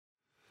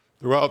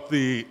Throughout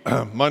the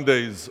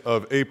Mondays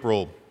of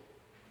April,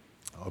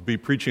 I'll be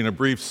preaching a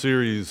brief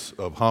series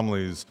of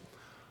homilies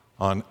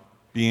on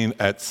being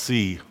at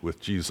sea with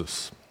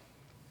Jesus.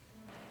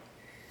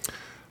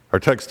 Our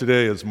text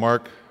today is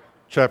Mark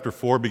chapter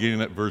 4, beginning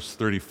at verse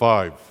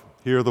 35.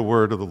 Hear the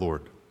word of the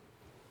Lord.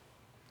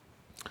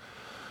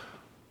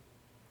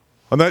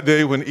 On that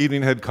day when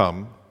evening had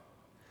come,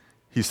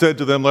 he said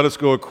to them, "Let us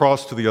go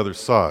across to the other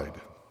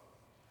side."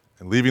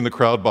 And leaving the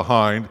crowd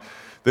behind,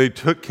 they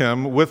took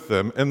him with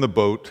them in the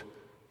boat,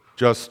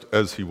 just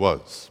as he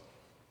was.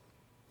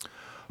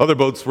 Other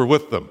boats were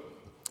with them.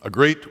 A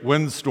great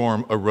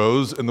windstorm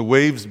arose, and the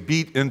waves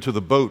beat into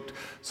the boat,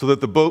 so that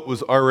the boat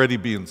was already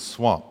being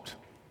swamped.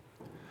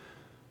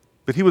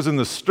 But he was in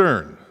the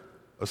stern,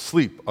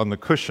 asleep on the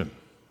cushion.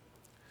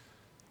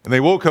 And they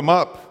woke him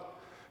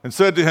up and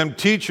said to him,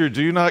 "Teacher,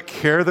 do you not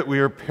care that we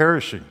are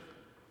perishing?"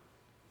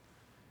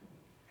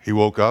 He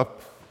woke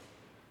up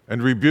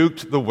and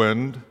rebuked the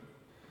wind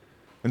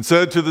and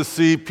said to the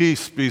sea,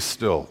 "Peace, be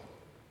still."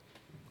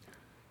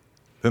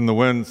 Then the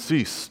wind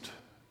ceased,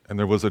 and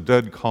there was a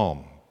dead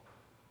calm.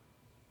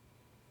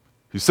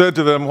 He said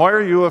to them, "Why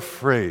are you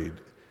afraid?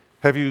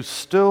 Have you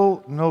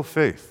still no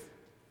faith?"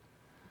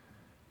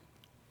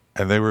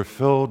 And they were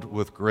filled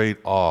with great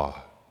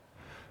awe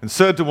and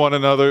said to one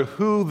another,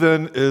 "Who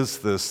then is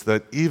this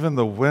that even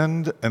the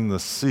wind and the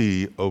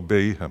sea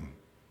obey him?"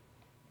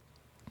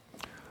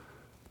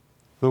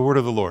 The word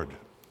of the Lord.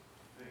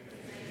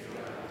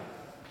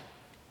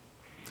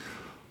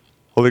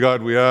 Holy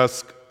God, we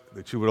ask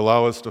that you would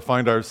allow us to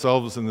find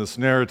ourselves in this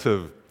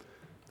narrative,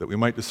 that we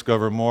might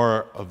discover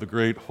more of the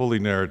great holy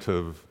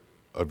narrative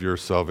of your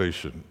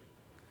salvation.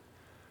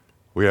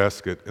 We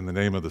ask it in the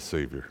name of the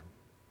Savior.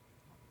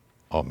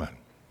 Amen.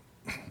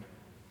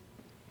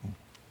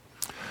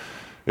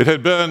 It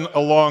had been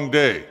a long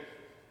day,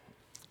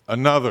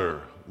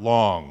 another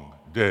long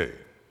day.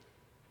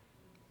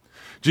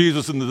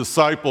 Jesus and the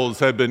disciples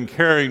had been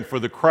caring for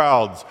the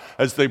crowds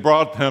as they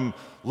brought him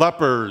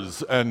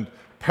lepers and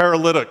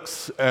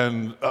paralytics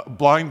and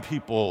blind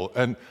people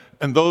and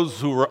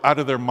those who were out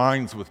of their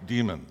minds with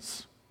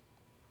demons.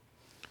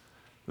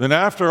 Then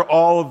after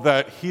all of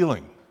that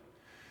healing,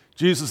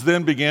 Jesus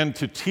then began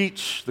to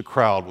teach the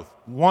crowd with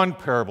one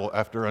parable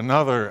after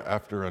another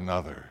after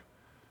another.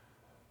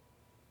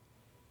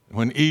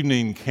 When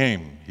evening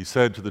came, he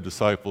said to the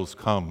disciples,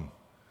 "Come,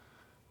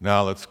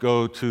 now let's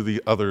go to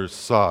the other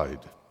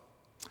side."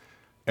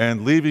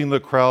 And leaving the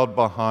crowd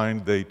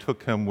behind, they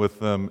took him with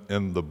them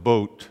in the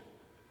boat,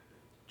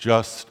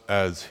 just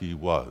as he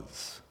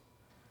was.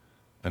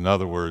 In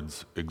other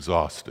words,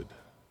 exhausted.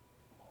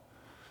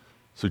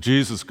 So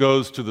Jesus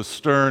goes to the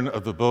stern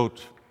of the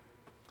boat,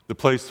 the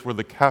place where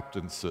the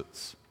captain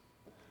sits,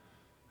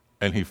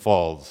 and he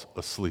falls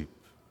asleep,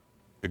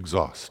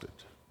 exhausted.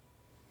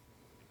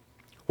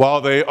 While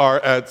they are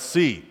at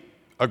sea,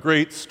 a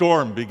great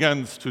storm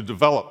begins to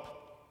develop.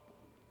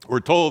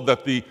 We're told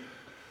that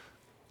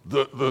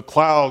the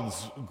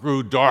clouds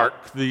grew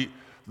dark,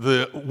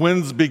 the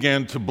winds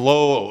began to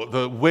blow,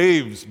 the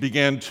waves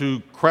began to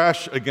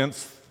crash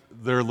against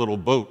their little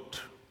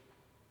boat,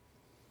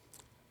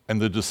 and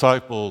the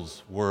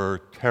disciples were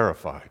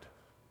terrified.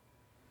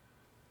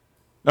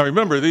 Now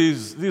remember,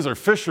 these are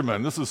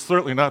fishermen. This is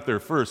certainly not their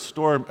first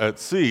storm at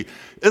sea.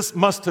 This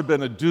must have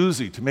been a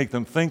doozy to make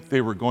them think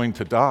they were going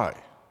to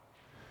die.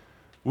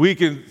 We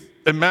can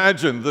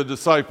imagine the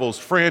disciples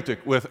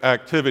frantic with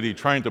activity,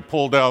 trying to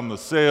pull down the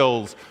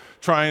sails,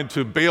 trying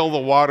to bail the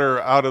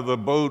water out of the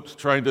boat,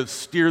 trying to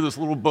steer this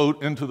little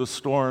boat into the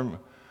storm.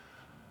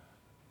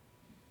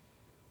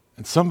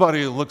 And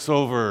somebody looks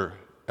over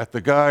at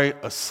the guy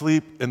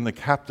asleep in the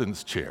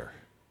captain's chair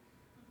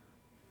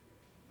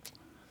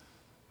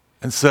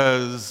and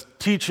says,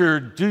 "Teacher,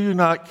 do you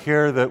not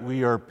care that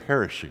we are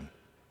perishing?"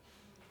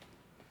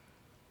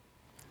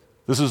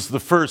 This is the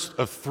first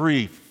of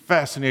three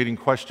fascinating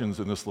questions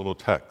in this little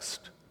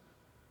text.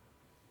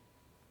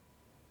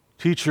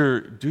 "Teacher,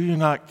 do you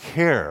not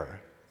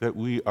care that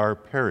we are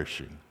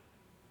perishing?"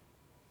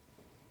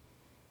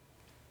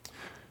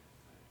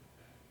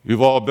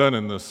 You've all been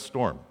in this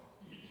storm.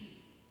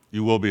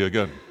 You will be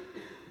again.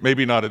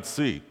 Maybe not at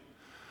sea,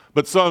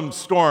 but some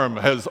storm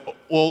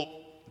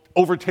will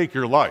overtake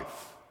your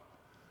life.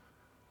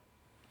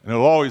 And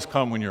it'll always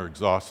come when you're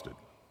exhausted.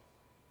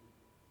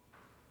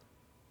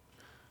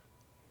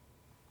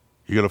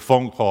 You get a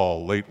phone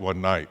call late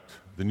one night.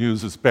 The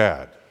news is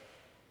bad,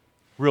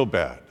 real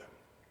bad.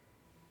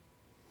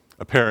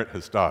 A parent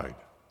has died.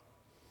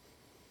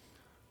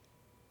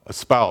 A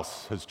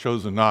spouse has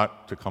chosen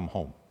not to come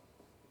home.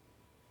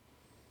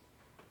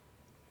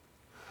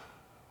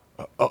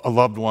 A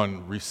loved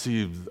one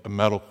received a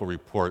medical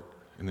report,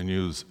 and the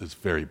news is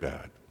very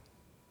bad.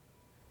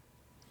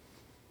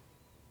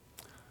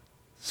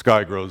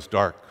 Sky grows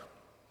dark.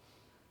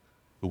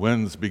 The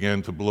winds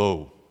begin to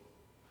blow,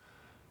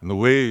 and the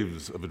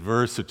waves of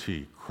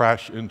adversity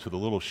crash into the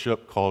little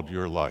ship called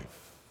your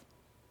life.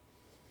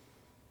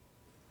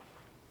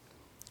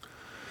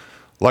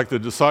 Like the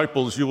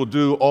disciples, you will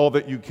do all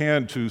that you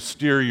can to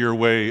steer your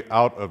way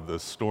out of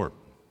this storm.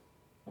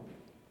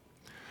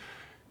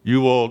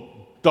 You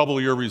will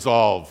double your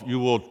resolve. You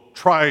will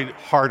try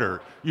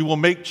harder. You will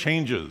make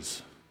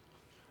changes.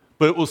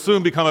 But it will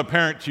soon become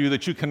apparent to you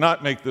that you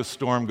cannot make this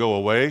storm go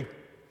away.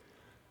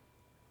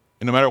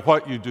 And no matter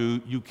what you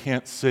do, you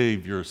can't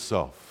save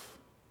yourself.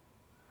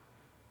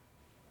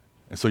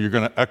 And so you're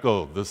going to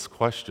echo this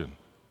question.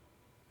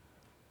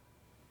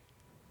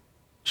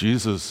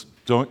 Jesus,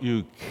 don't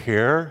you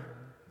care?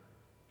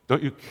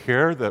 Don't you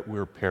care that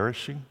we're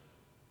perishing?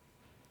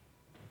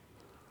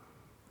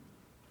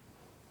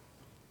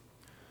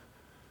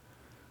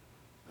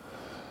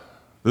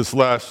 This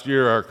last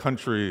year, our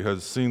country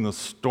has seen the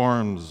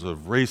storms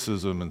of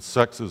racism and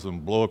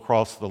sexism blow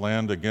across the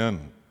land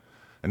again.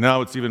 And now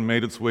it's even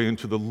made its way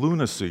into the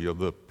lunacy of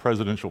the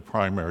presidential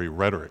primary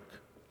rhetoric.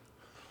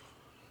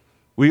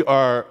 We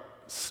are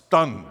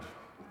stunned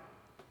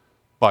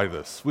by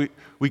this.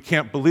 We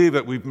can't believe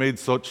that we've made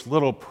such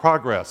little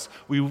progress.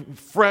 We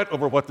fret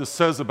over what this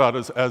says about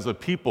us as a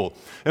people.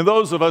 And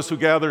those of us who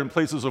gather in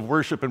places of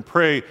worship and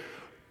pray,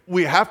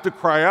 we have to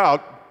cry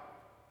out,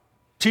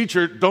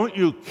 Teacher, don't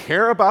you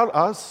care about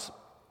us?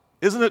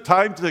 Isn't it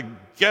time to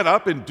get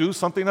up and do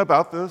something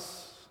about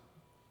this?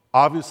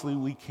 Obviously,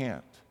 we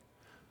can't.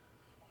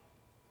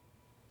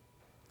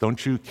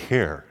 Don't you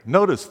care?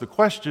 Notice the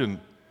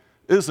question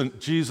isn't,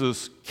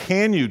 Jesus,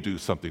 can you do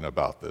something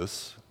about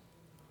this?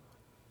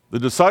 The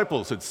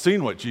disciples had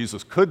seen what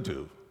Jesus could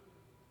do.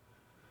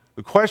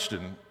 The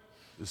question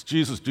is,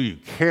 Jesus, do you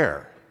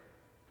care?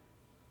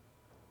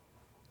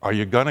 Are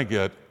you going to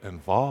get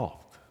involved?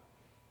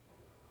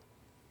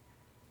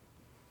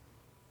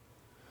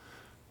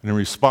 And in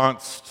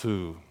response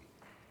to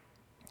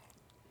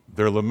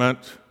their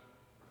lament,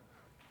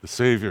 the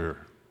Savior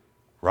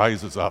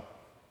rises up.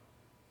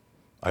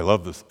 I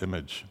love this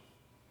image.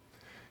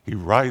 He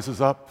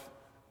rises up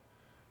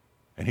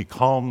and he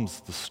calms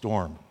the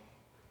storm.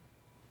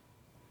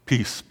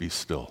 Peace, be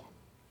still.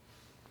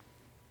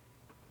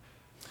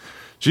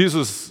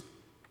 Jesus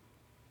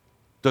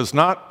does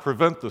not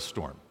prevent the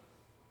storm.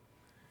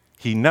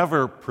 He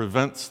never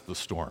prevents the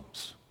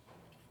storms.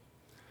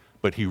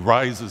 But he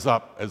rises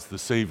up as the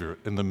Savior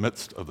in the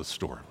midst of the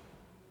storm.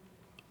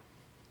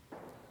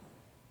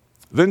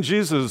 Then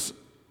Jesus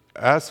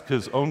asked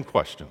his own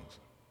questions.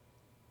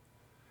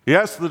 He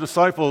asked the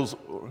disciples,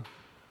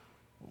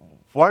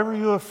 why were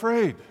you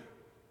afraid?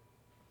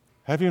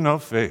 Have you no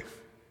faith?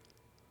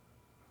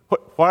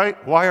 Why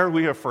are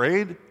we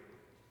afraid?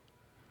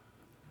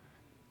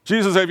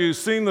 Jesus, have you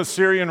seen the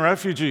Syrian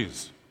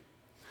refugees?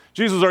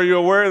 Jesus, are you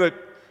aware that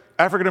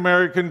African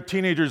American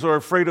teenagers are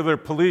afraid of their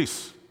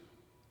police?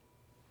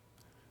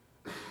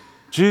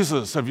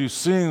 Jesus, have you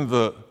seen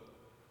the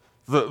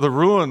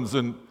ruins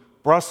in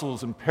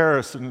Brussels and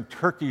Paris and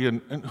Turkey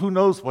and who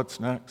knows what's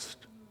next?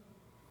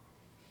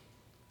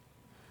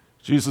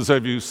 Jesus,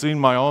 have you seen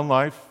my own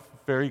life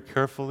very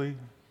carefully?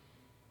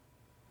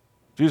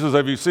 Jesus,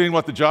 have you seen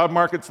what the job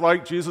market's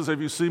like? Jesus,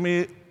 have you seen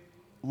me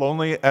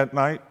lonely at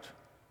night?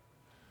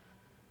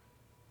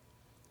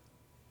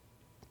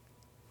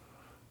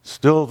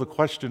 Still, the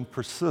question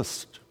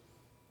persists.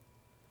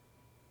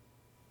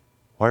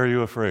 Why are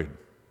you afraid?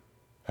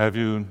 Have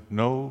you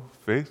no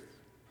faith?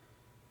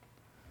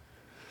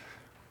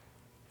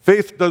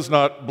 Faith does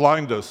not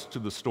blind us to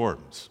the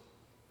storms.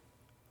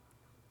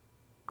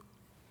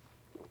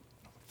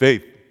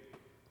 Faith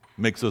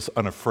makes us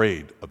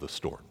unafraid of the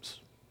storms.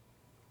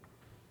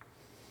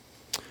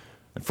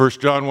 In 1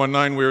 John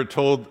 1:9, we are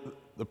told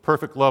the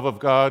perfect love of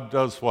God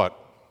does what?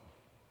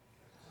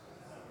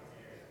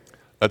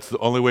 That's the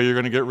only way you're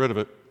going to get rid of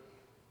it.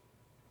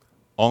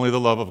 Only the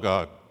love of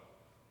God.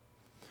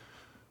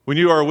 When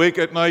you are awake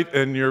at night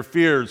and your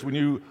fears, when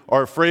you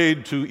are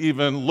afraid to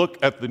even look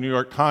at the New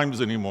York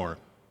Times anymore,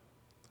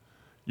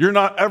 you're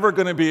not ever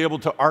going to be able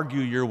to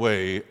argue your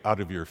way out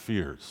of your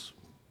fears,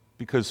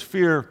 because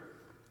fear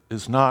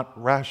is not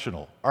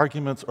rational.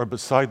 Arguments are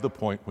beside the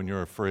point when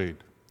you're afraid.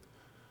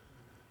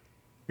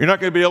 You're not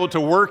going to be able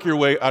to work your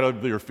way out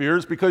of your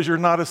fears because you're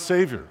not a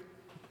savior.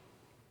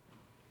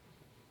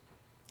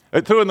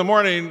 At 2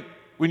 a.m,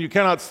 when you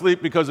cannot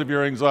sleep because of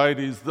your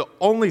anxieties, the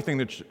only thing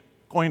that's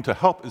going to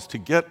help is to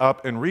get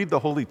up and read the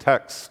holy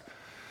text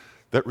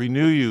that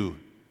renew you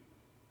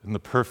in the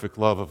perfect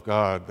love of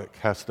God that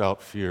casts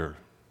out fear.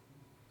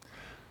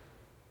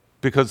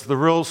 Because the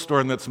real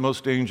storm that's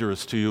most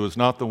dangerous to you is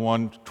not the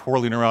one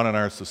twirling around in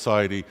our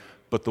society,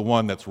 but the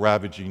one that's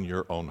ravaging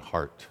your own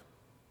heart.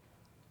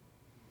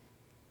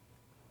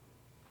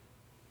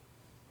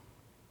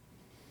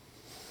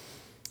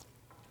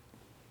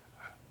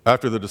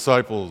 After the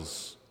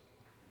disciples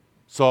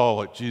saw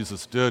what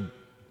Jesus did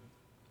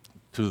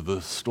to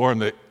the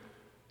storm,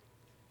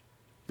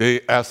 they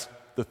asked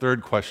the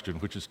third question,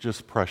 which is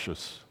just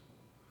precious.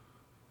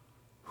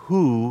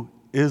 Who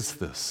is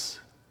this,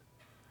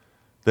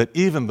 that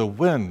even the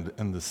wind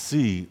and the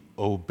sea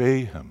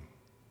obey him?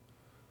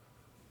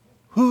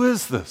 Who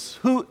is this?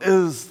 Who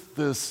is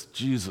this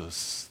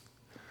Jesus?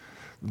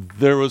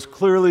 There was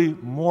clearly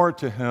more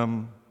to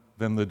him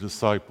than the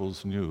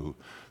disciples knew.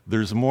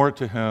 There's more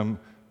to him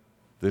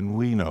than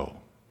we know.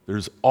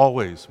 There's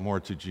always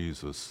more to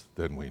Jesus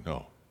than we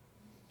know.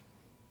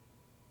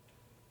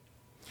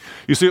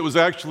 You see, it was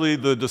actually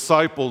the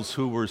disciples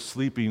who were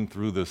sleeping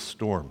through this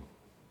storm.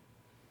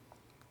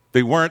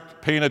 They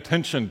weren't paying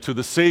attention to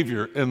the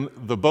Savior in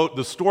the boat.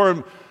 The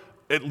storm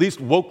at least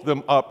woke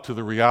them up to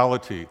the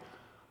reality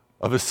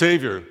of a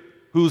Savior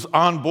who's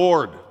on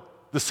board.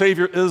 The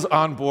Savior is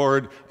on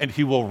board, and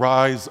he will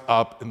rise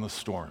up in the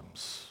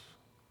storms.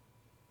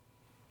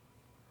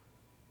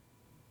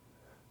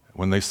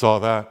 When they saw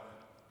that,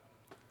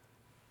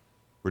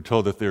 we're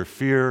told that their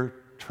fear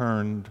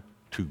turned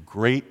to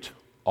great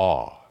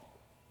awe.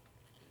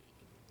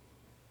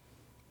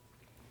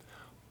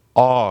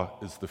 Awe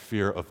is the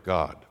fear of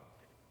God.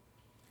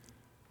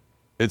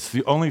 It's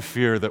the only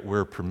fear that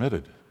we're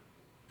permitted.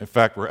 In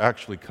fact, we're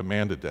actually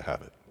commanded to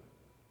have it.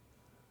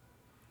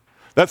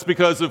 That's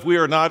because if we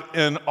are not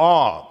in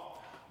awe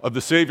of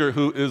the Savior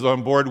who is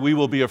on board, we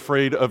will be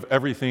afraid of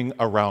everything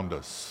around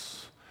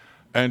us.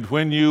 And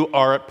when you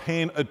are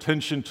paying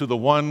attention to the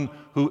one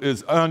who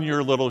is on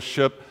your little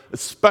ship,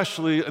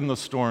 especially in the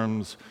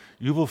storms,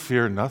 you will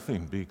fear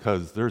nothing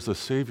because there's a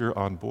Savior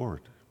on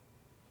board.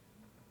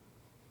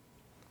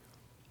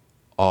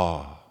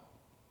 Awe.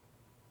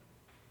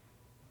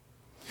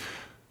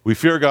 We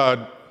fear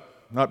God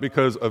not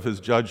because of his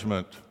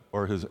judgment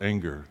or his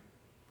anger.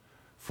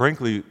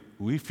 Frankly,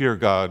 we fear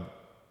God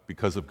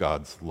because of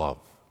God's love.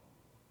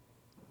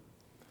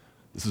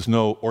 This is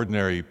no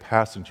ordinary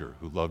passenger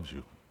who loves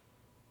you.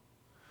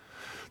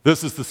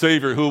 This is the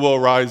Savior who will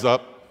rise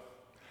up.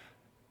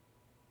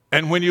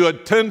 And when you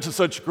attend to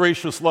such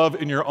gracious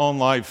love in your own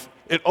life,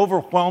 it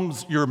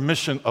overwhelms your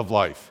mission of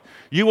life.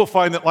 You will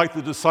find that, like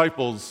the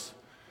disciples,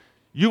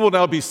 you will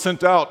now be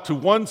sent out to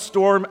one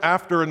storm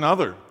after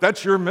another.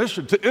 That's your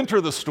mission, to enter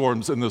the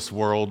storms in this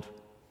world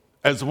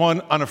as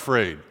one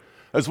unafraid,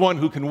 as one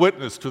who can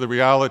witness to the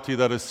reality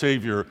that a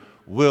Savior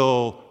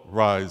will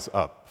rise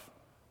up.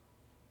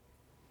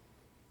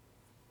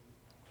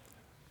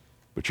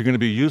 But you're going to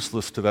be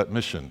useless to that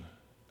mission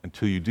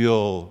until you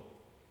deal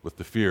with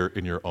the fear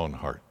in your own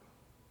heart.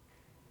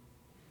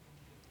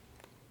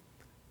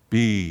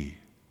 Be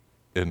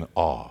in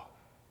awe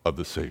of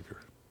the Savior.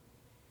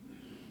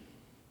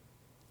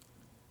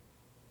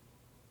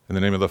 In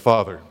the name of the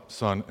Father,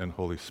 Son, and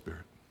Holy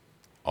Spirit.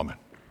 Amen.